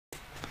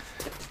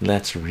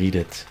Let's read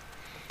it.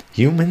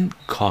 Human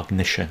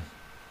Cognition.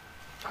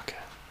 Okay.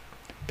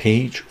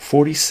 Page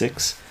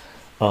 46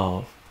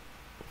 of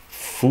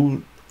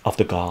Food of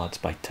the Gods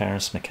by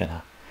Terence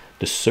McKenna.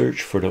 The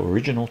Search for the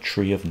Original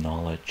Tree of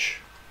Knowledge.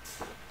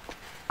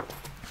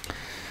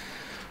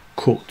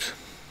 Quote,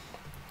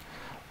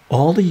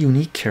 all the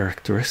unique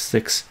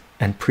characteristics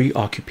and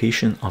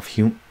preoccupations of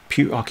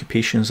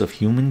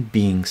human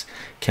beings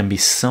can be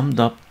summed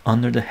up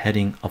under the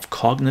heading of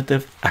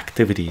cognitive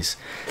activities: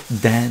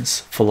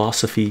 dance,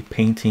 philosophy,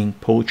 painting,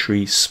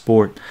 poetry,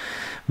 sport,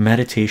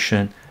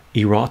 meditation,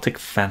 erotic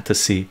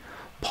fantasy,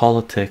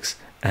 politics,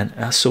 and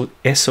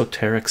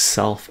esoteric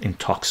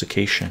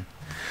self-intoxication.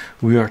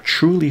 We are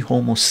truly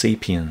Homo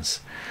sapiens,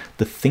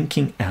 the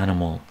thinking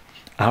animal.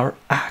 Our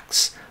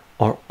acts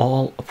are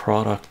all a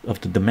product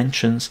of the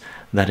dimensions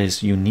that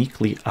is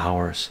uniquely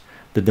ours,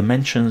 the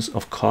dimensions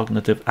of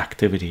cognitive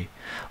activity,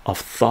 of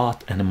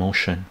thought and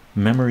emotion,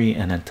 memory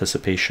and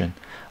anticipation,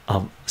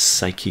 of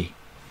psyche.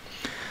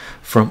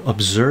 From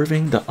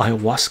observing the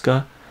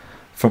ayahuasca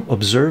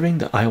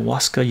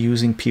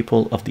using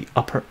people of the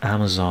upper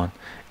Amazon,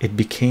 it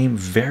became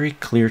very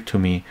clear to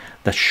me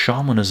that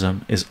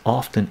shamanism is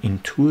often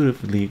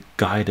intuitively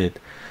guided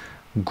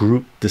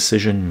group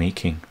decision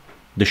making.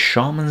 The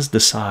shamans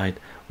decide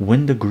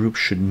when the group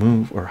should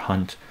move or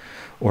hunt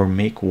or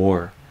make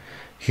war.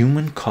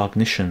 Human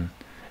cognition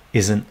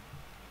is an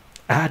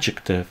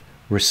adaptive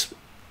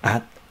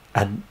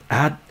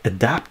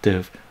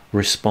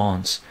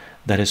response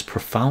that is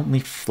profoundly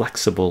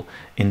flexible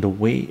in the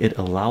way it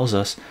allows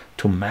us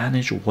to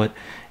manage what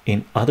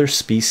in other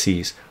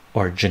species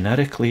are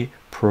genetically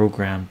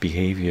programmed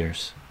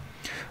behaviors.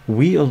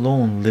 We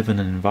alone live in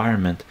an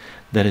environment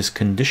that is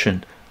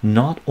conditioned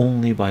not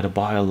only by the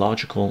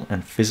biological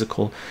and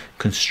physical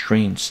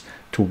constraints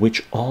to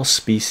which all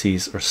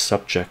species are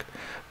subject,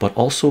 but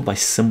also by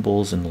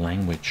symbols and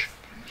language.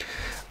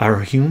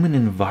 Our human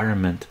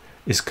environment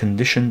is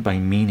conditioned by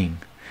meaning,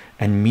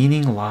 and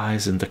meaning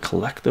lies in the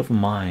collective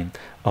mind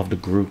of the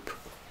group.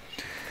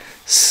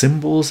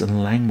 Symbols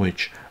and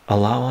language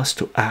allow us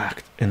to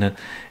act in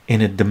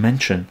a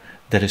dimension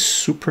that is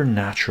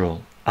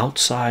supernatural,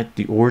 outside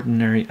the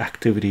ordinary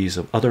activities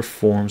of other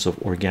forms of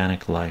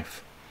organic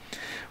life.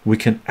 We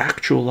can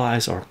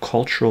actualize our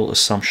cultural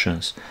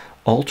assumptions,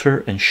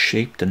 alter and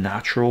shape the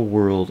natural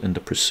world in the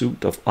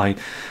pursuit of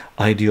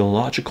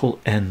ideological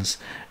ends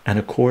and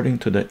according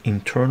to the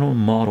internal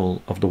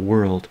model of the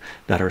world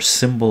that our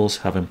symbols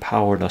have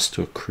empowered us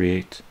to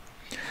create.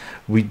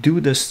 We do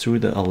this through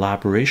the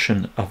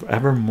elaboration of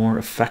ever more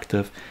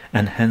effective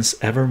and hence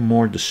ever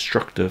more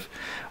destructive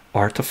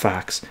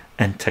artifacts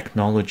and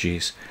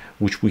technologies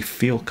which we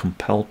feel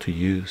compelled to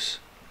use.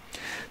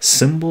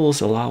 Symbols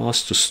allow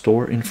us to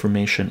store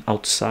information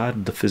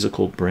outside the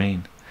physical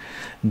brain.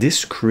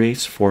 This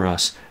creates for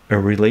us a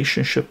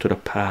relationship to the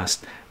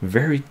past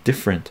very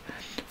different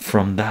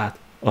from that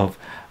of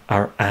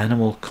our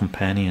animal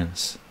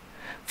companions.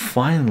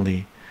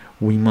 Finally,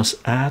 we must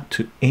add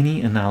to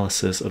any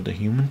analysis of the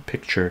human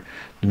picture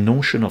the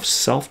notion of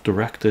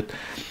self-directed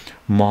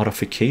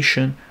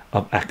modification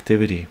of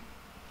activity.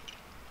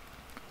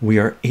 We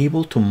are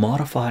able to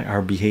modify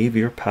our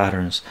behavior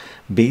patterns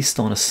based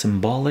on a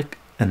symbolic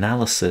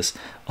analysis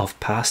of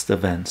past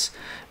events,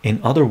 in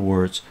other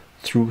words,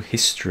 through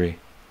history.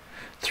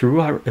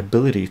 Through our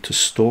ability to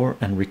store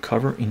and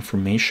recover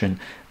information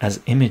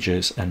as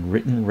images and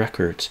written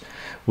records,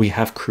 we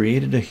have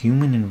created a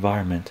human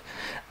environment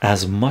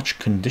as much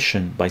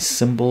conditioned by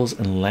symbols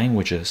and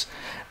languages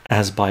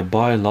as by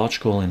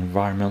biological and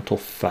environmental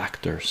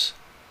factors.